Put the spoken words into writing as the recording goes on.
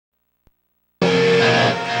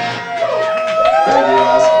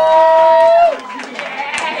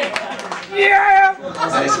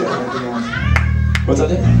What's that,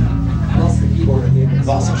 dude? Lost the keyboard at the end.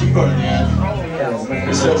 Lost the keyboard at the end.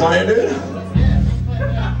 You still playing, dude?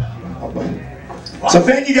 So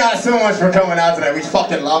thank you guys so much for coming out tonight. We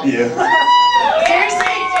fucking love you. Seriously,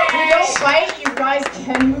 you don't fight, you guys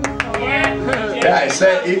can move forward.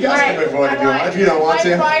 Yeah, you guys can move forward if you want. If you don't want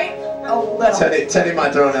to. Fight a little. Teddy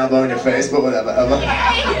might throw an elbow in your face, but whatever.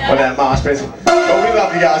 Whatever, mosh pit. But we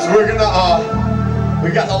love you guys. We're gonna, we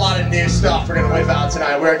got a lot of new stuff we're gonna whip out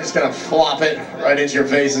tonight. We're just gonna flop it right into your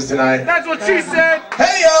faces tonight. That's what she said!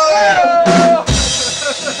 Hey yo!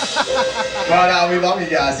 But we love you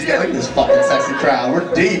guys. You guys look at this fucking sexy crowd.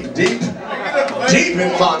 We're deep in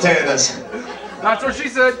Fontana's. That's what she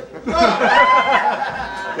said.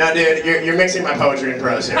 No, dude, you're mixing my poetry and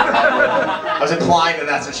prose here. I was implying that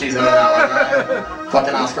that's what she's doing now. Right?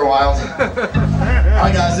 Fucking Oscar Wilde.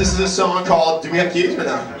 Alright guys, this is a song called, do we have keys or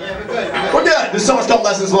no? Yeah, we're good. We're good. This song's called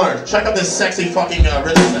Lessons Learned. Check out this sexy fucking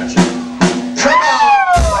rhythm section. Come on!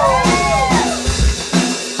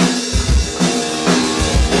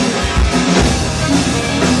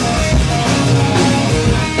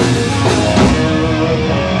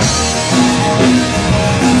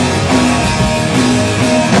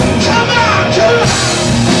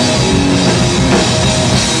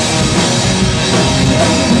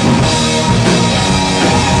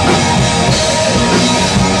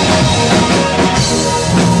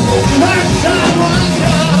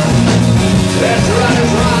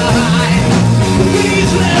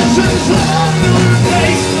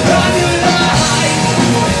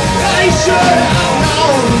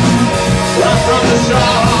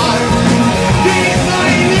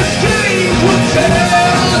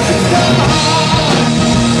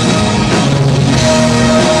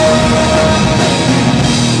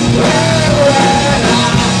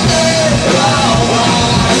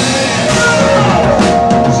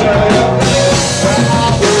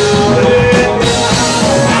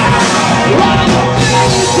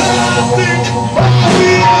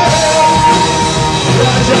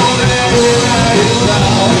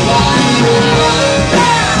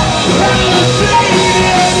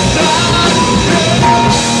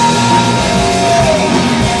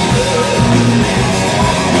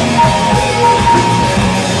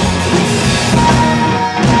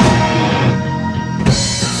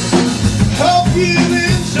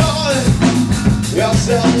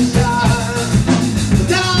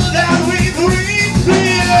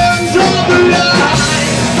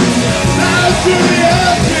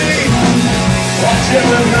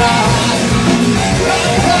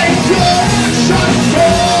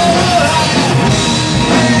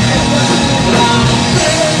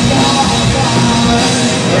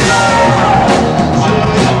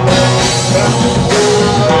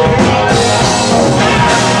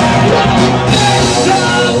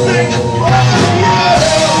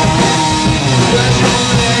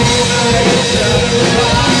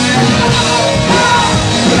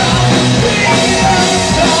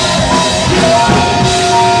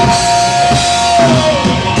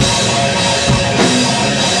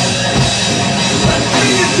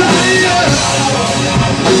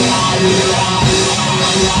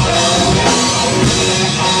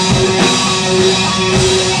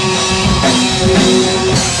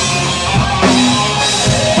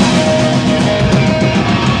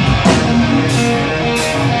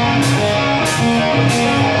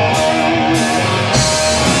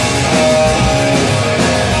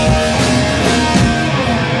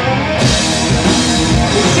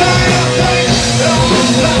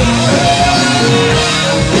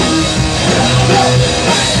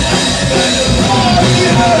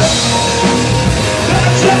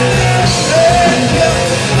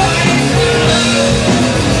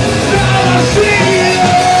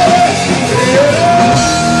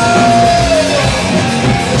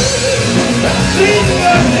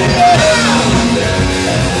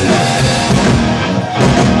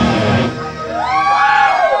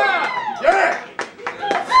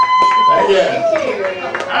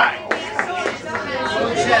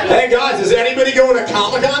 Hey guys, is anybody going to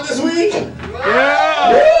Comic-Con this week?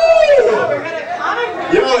 Yeah!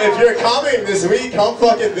 Yo, if you're coming this week, come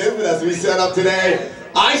fucking visit us. We set up today.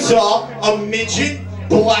 I saw a midget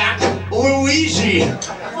black Luigi.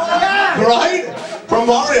 Right? From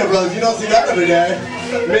Mario Bros. You don't see that every day.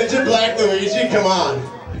 Midget black Luigi, come on.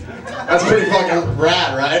 That's pretty fucking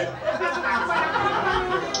rad, right?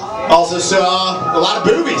 Also saw a lot of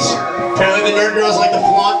boobies. Apparently the nerd girls like to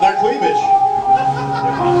flaunt their cleavage.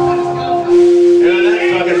 And that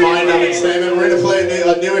fucking mind-numbing statement. We're gonna play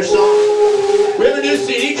a newish song. We have a new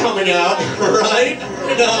CD coming out, right?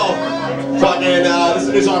 No. Fucking, this is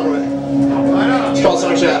a new song for me. It's called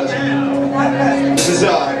Song Shadows. This is,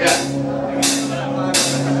 yeah.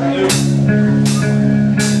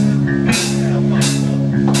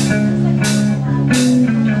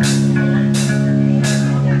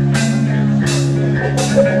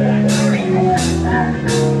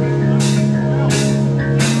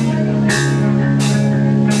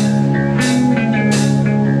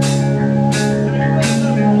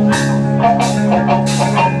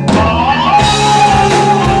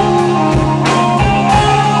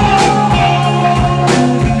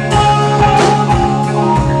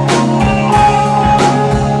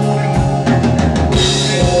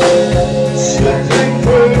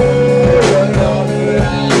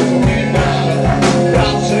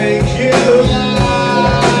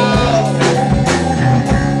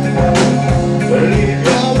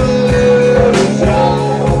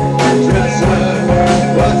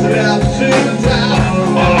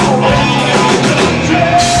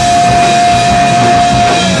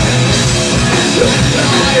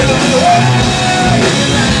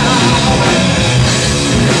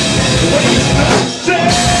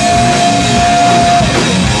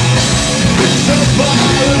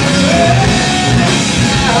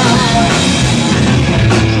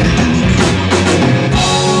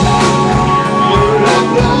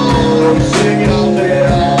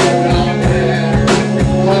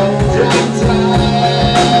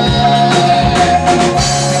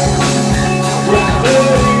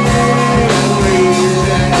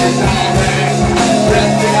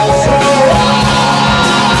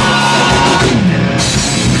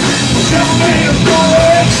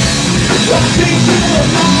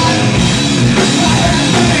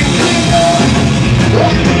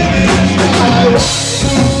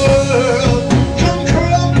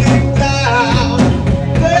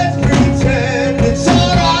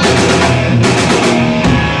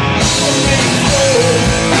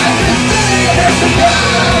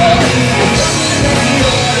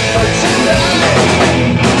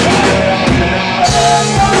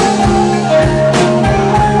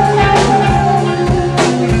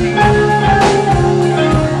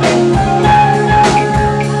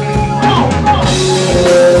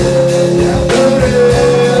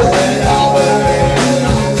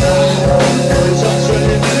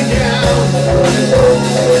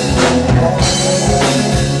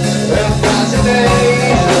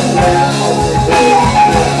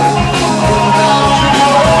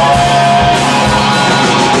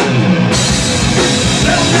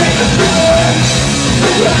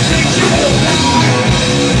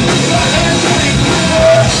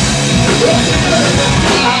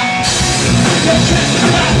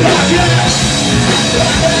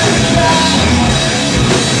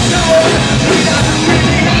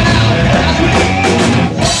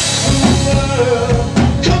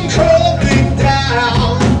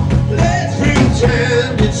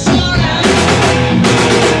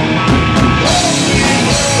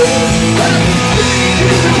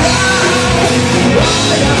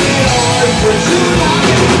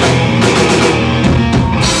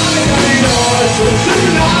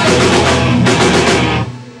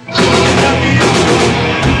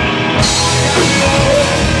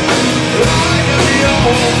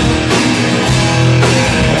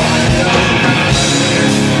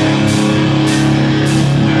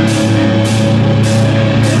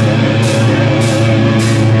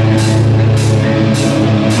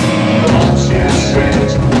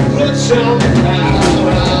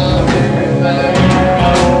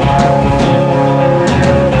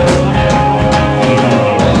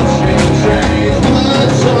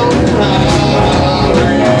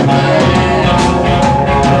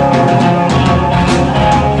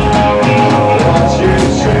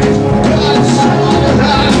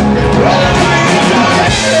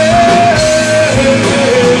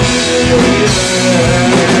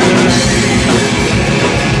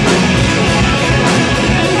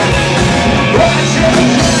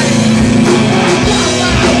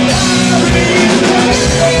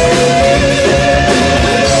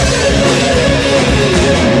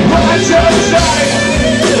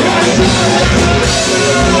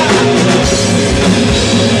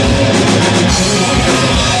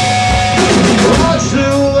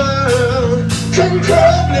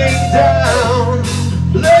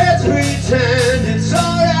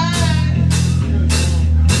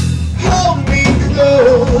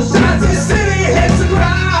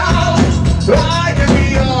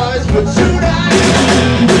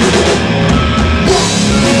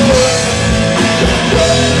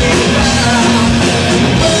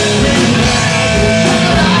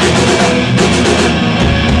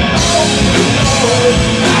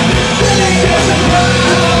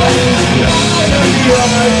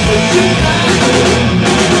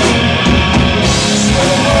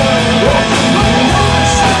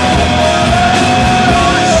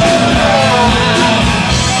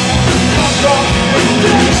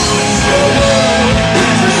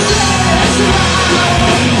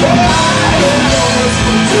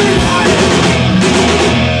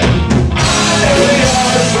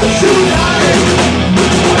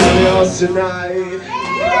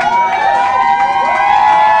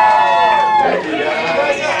 Thank you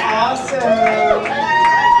guys. Awesome.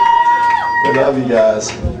 We love you guys.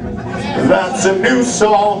 That's a new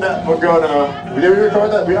song that we're gonna... Did we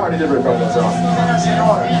record that? We already did record that song.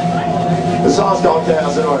 The song's called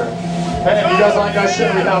Chaos in Order. Hey, if you guys like that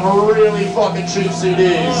shit, we have really fucking cheap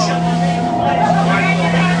CDs.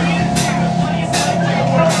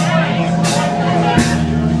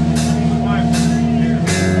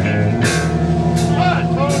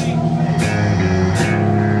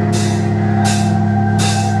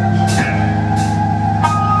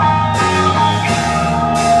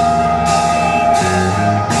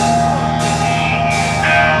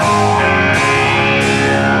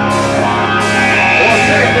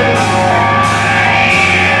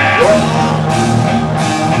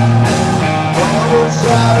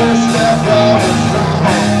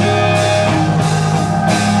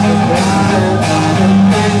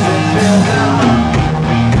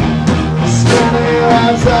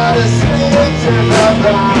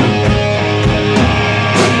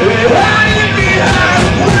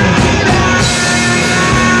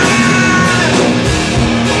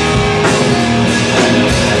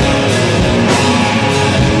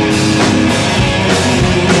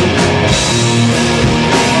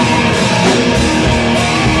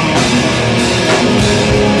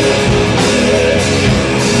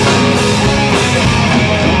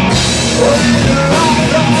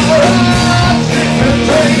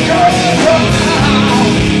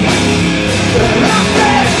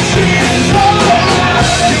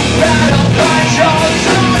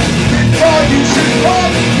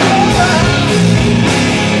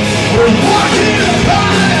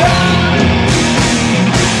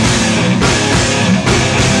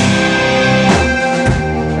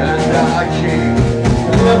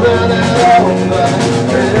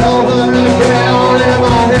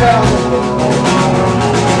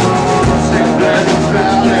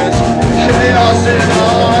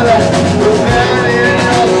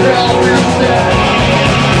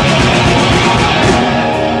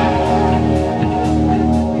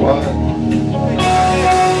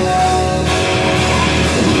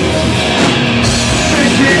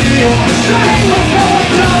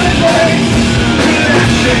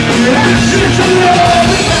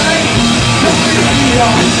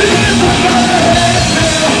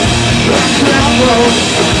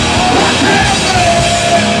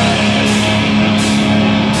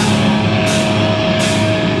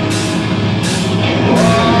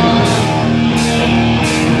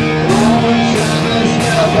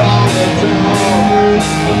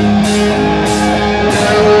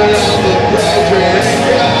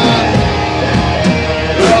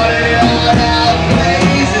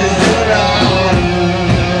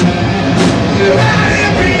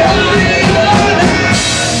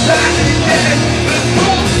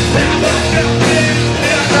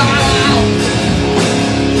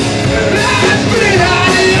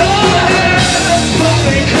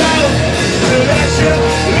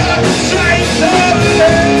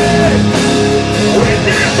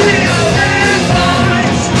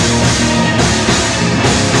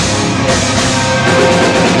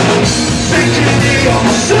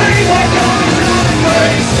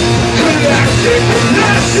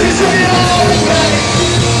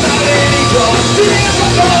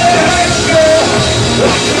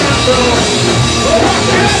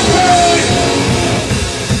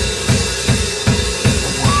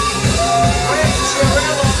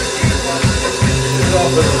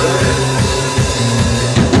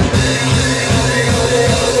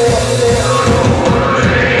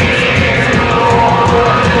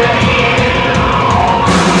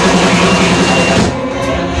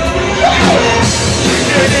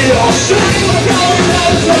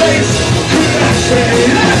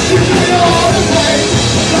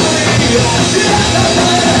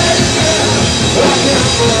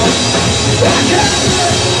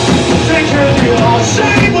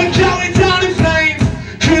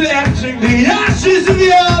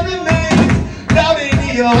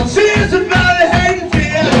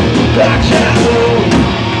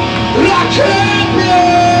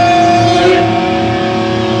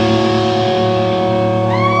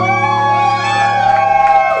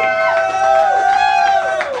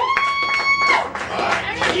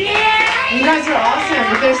 You guys are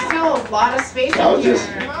awesome, but there's still a lot of space That in was here.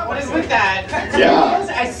 just- What is with that? Yeah.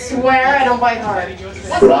 I swear I don't bite hard.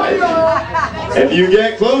 Right? If you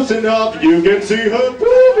get close enough, you can see her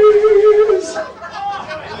boobies.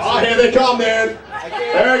 Oh, here they come, man.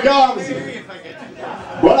 There it comes.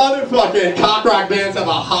 What other fucking cock rock bands have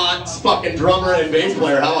a hot fucking drummer and bass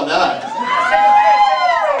player? How about that?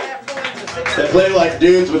 They play like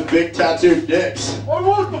dudes with big tattooed dicks. I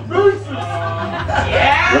want the pieces.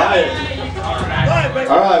 Yeah. Right.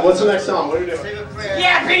 All right. What's the next song? What are we doing?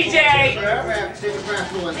 Yeah, PJ.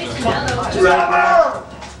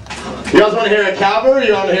 You guys want to hear a cover, or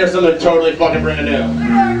you want to hear something totally fucking brand new?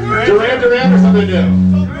 Duran Duran or something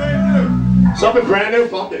new? Something brand new?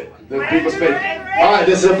 Fuck it. The people speak. Alright,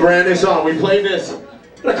 this is a brand new song. We played this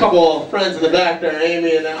with a couple of friends in the back there,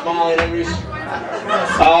 Amy and Molly and Amy.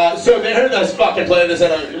 So they heard us fucking play this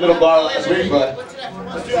at a little bar last week, but...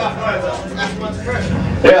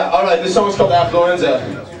 Yeah, alright, this song is called Affluenza.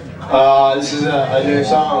 This is a new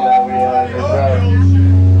song that we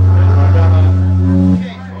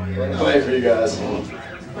we're gonna play for you guys.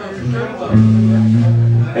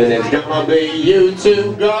 And it's gonna be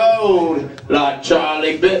YouTube gold, like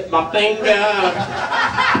Charlie bit my finger.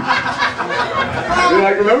 Dude,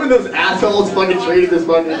 like, remember those assholes fucking treated this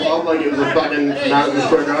fucking club like it was a fucking Madison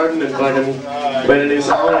Square Garden and fucking made a new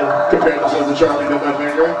song and compared themselves to Charlie bit my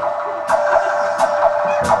finger?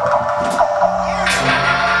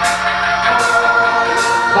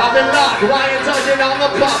 Poppin' lock, Ryan touching on the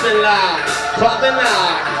poppin' lock, poppin'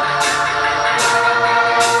 lock.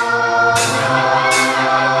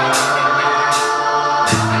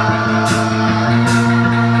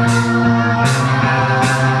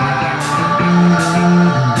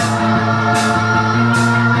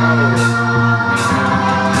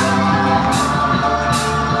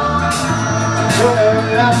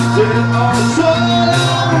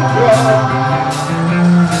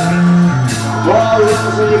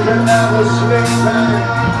 You can never sleep in,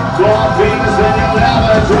 4 things that you'll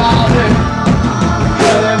never drop in.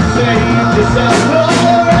 Couldn't save yourself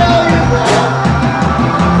wherever you want.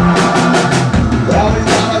 Always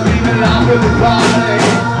gotta be the life of the party,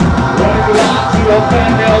 running around to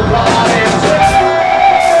offend nobody.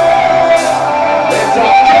 It's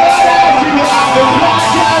all good as you are, the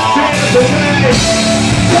black and dance away.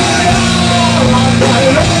 Turn on my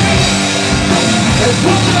light, and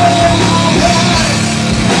put it all right.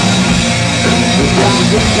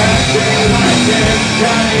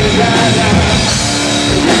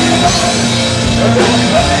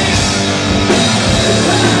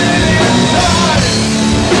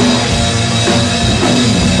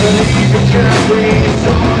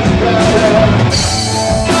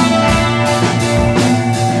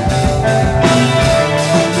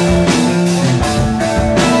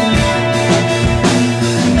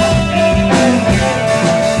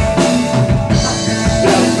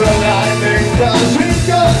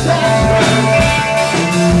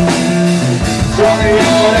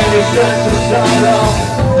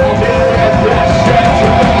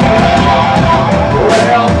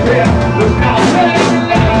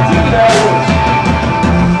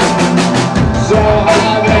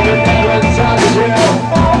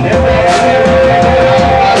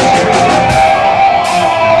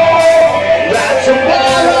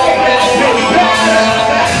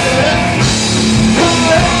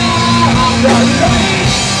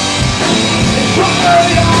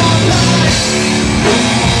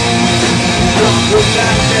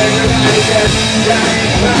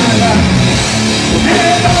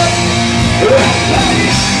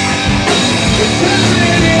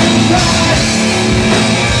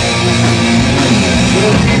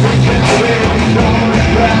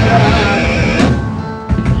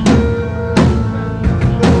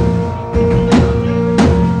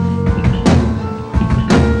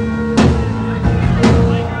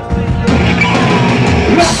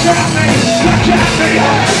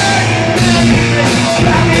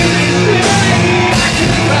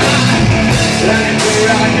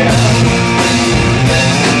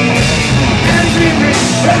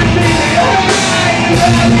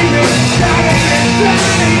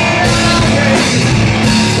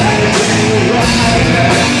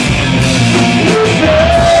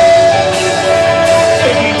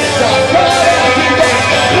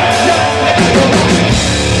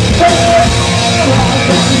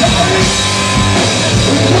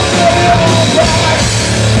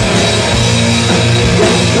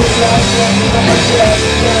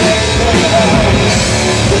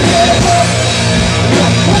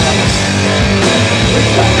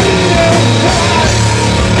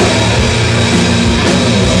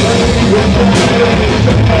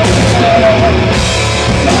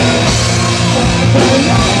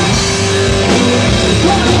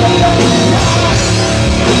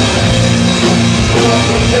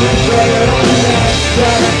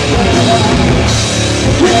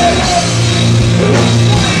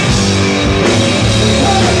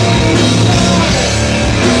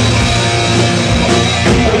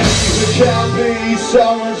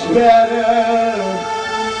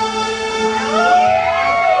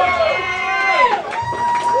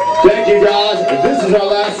 Thank you guys. This is our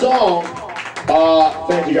last song.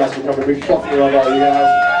 Thank you guys for coming. We fucking love all you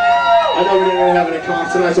guys. I know we didn't really have any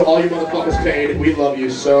comps tonight, so all you motherfuckers paid. We love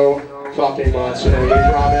you so fucking much, and we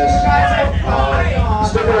promise.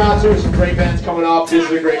 Stick around too. Some great bands coming up. This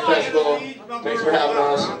is a great festival. Thanks for having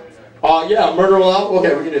us. Yeah, Murder Will Out.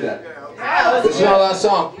 Okay, we can do that. This is our last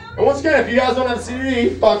song. And once again, if you guys don't have a CD,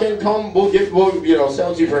 fucking come. We'll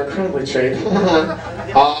sell you for incredibly cheap.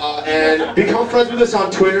 And become friends with us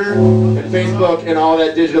on Twitter and Facebook and all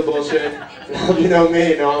that digital bullshit. You know me,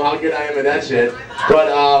 you know how good I am at that shit. But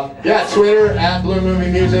yeah, Twitter at Blue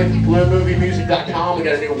Movie Music, bluemoviemusic.com. We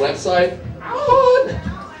got a new website.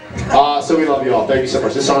 So we love you all. Thank you so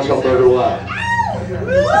much. This song's called Murder Will Out.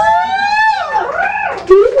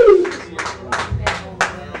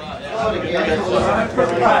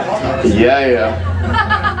 Yeah.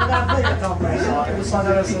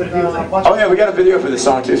 Oh yeah, we got a video for this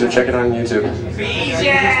song too, so check it out on YouTube.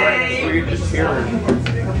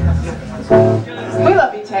 We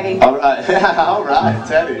love you, Teddy. Alright, alright,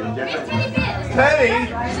 Teddy. Teddy?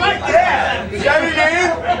 My dad! Is that your name?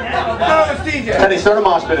 No, it's DJ. Teddy, start a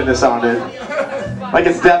mosh pit in this song, dude. Like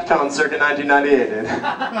it's Defcon circa 1998, dude.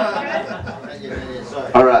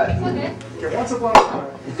 Alright. Okay,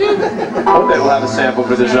 we'll have a sample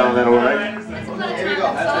for this song, that'll work.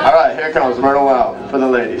 Alright, here comes Myrtle Out for the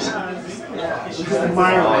ladies.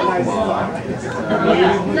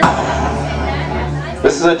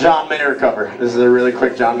 This is a John Mayer cover. This is a really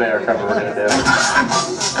quick John Mayer cover we're gonna do.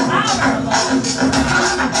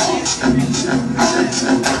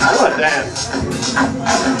 I wanna dance.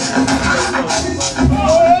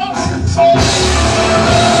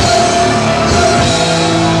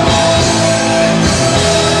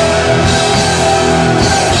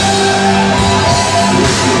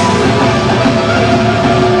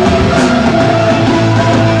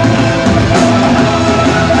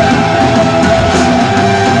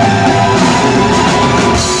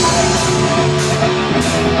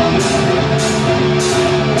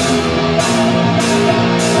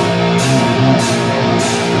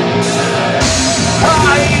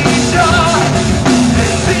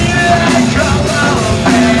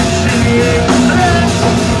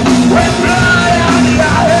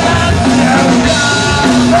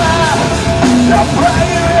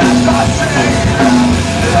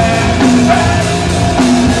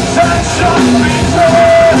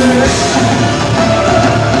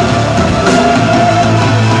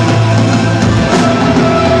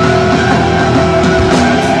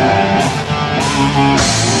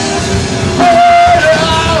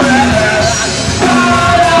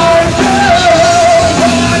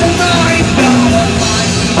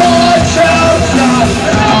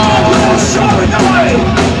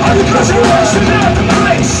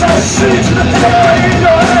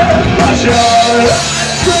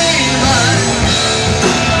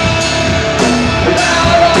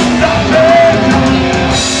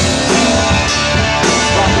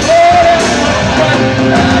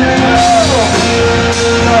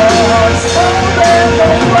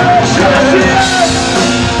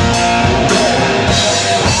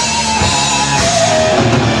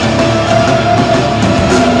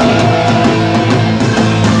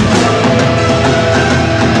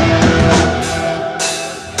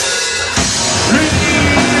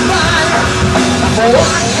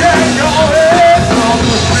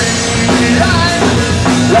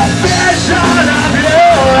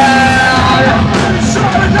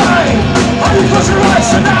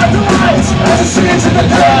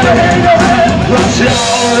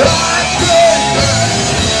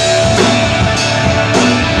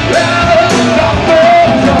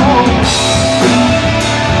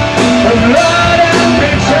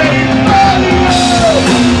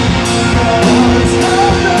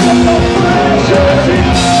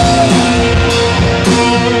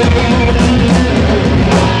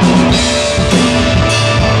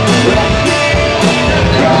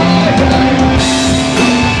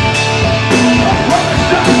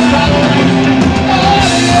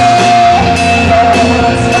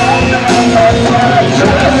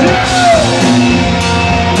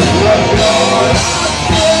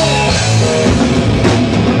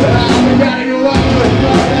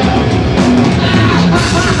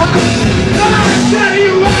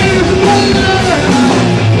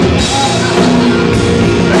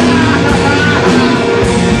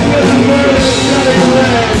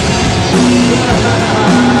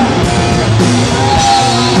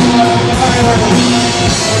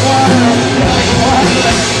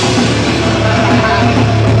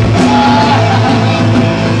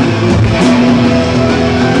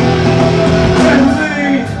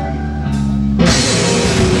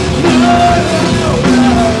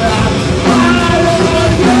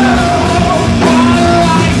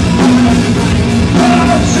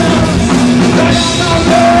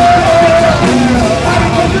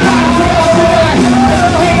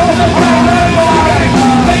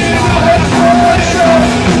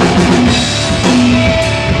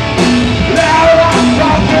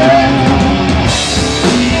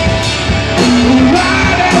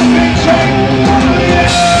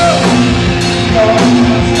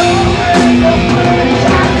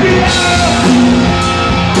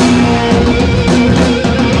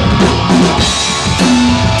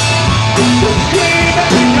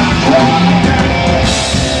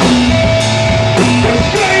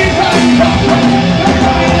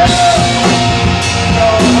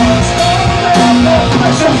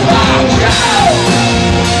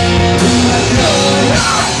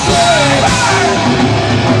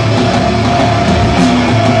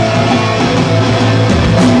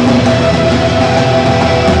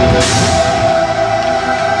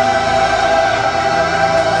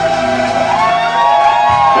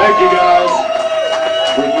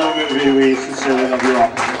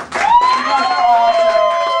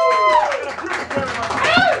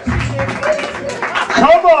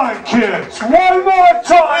 kids, one more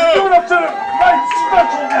time, give it up to the night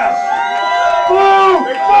special guest, Blue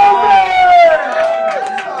Movie!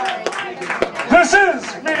 This is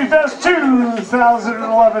MiniFest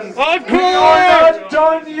 2011. Encore! We are not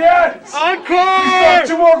done yet! Encore! We've got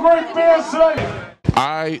 2 more great bands tonight.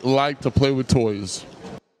 I like to play with toys.